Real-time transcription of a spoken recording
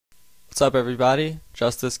What's up everybody,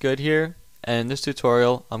 Justice Good here, and in this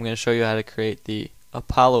tutorial I'm going to show you how to create the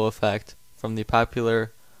Apollo effect from the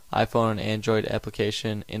popular iPhone and Android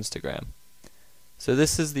application Instagram. So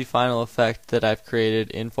this is the final effect that I've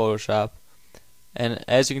created in Photoshop, and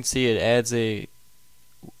as you can see it adds a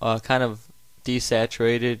kind of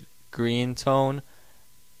desaturated green tone,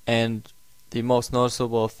 and the most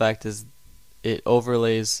noticeable effect is it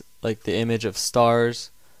overlays like the image of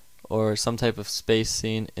stars or some type of space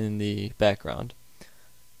scene in the background.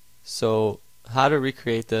 So how to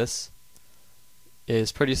recreate this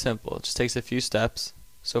is pretty simple. It just takes a few steps.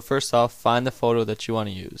 So first off, find the photo that you want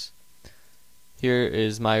to use. Here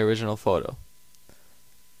is my original photo.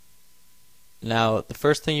 Now the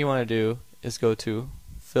first thing you want to do is go to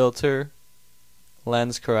Filter,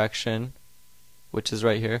 Lens Correction, which is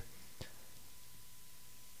right here,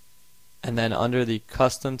 and then under the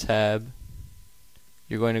Custom tab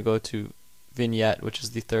you're going to go to Vignette, which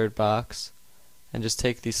is the third box, and just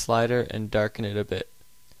take the slider and darken it a bit.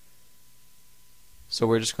 So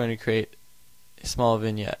we're just going to create a small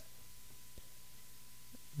vignette.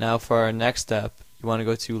 Now for our next step, you want to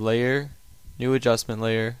go to Layer, New Adjustment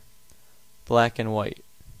Layer, Black and White.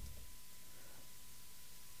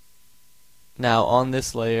 Now on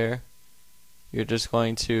this layer, you're just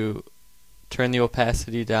going to turn the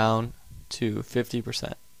opacity down to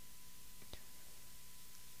 50%.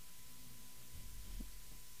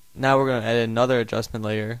 Now we're going to add another adjustment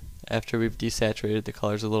layer after we've desaturated the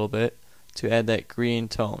colors a little bit to add that green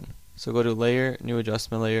tone. So go to Layer, New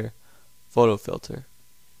Adjustment Layer, Photo Filter.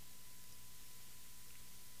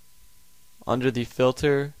 Under the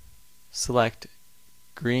filter, select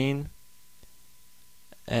green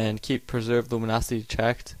and keep preserve luminosity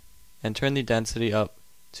checked and turn the density up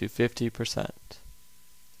to 50%.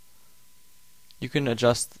 You can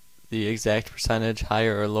adjust the exact percentage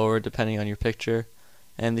higher or lower depending on your picture.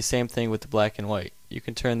 And the same thing with the black and white. You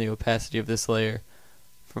can turn the opacity of this layer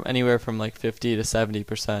from anywhere from like 50 to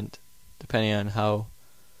 70% depending on how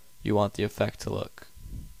you want the effect to look.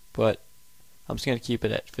 But I'm just going to keep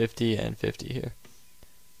it at 50 and 50 here.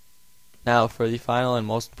 Now for the final and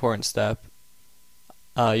most important step,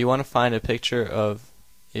 you want to find a picture of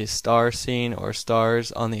a star scene or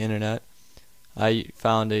stars on the internet. I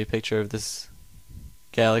found a picture of this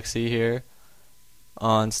galaxy here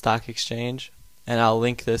on Stock Exchange, and I'll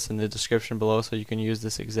link this in the description below so you can use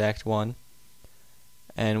this exact one.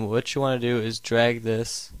 And what you want to do is drag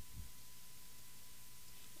this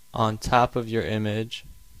on top of your image,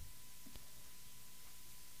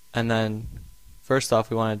 and then first off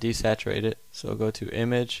we want to desaturate it, so go to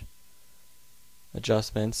Image,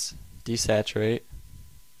 Adjustments, Desaturate,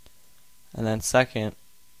 and then second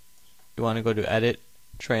you want to go to Edit,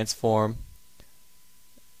 Transform,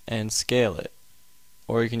 and scale it,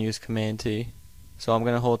 or you can use Command T. So I'm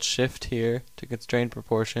going to hold Shift here to constrain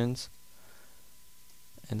proportions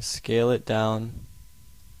and scale it down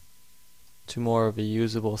to more of a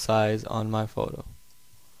usable size on my photo.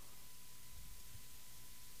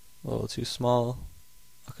 A little too small.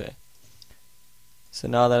 Okay. So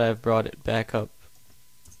now that I've brought it back up,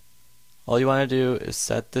 all you want to do is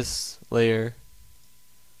set this layer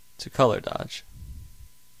to color dodge.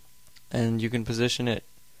 And you can position it,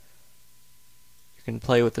 you can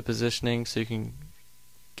play with the positioning so you can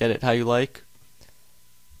get it how you like.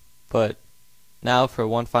 But now for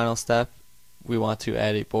one final step, we want to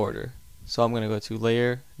add a border. So I'm going to go to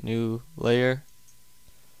Layer, New Layer,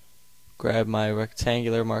 grab my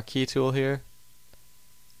rectangular marquee tool here,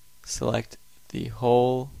 select the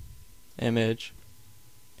whole image,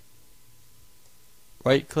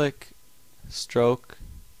 right click, stroke,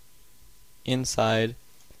 inside.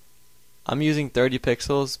 I'm using 30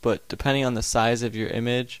 pixels, but depending on the size of your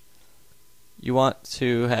image, you want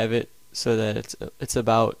to have it so that it's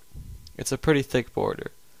a pretty thick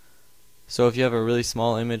border. So if you have a really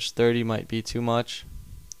small image, 30 might be too much,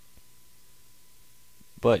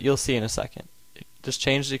 but you'll see in a second. Just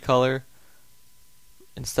change the color.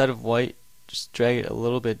 Instead of white, just drag it a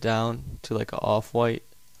little bit down to like an off-white,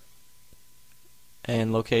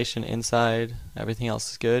 and location inside, everything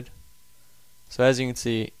else is good. So as you can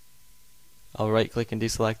see, I'll right click and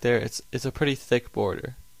deselect there. It's a pretty thick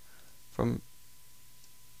border.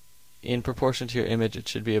 In proportion to your image, it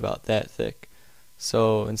should be about that thick.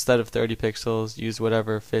 So instead of 30 pixels, use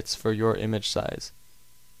whatever fits for your image size.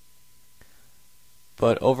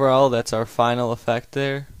 But overall, that's our final effect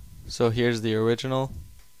there. So here's the original,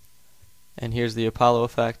 and here's the Apollo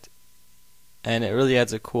effect, and it really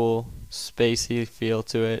adds a cool spacey feel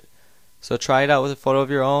to it. So try it out with a photo of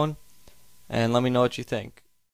your own and let me know what you think.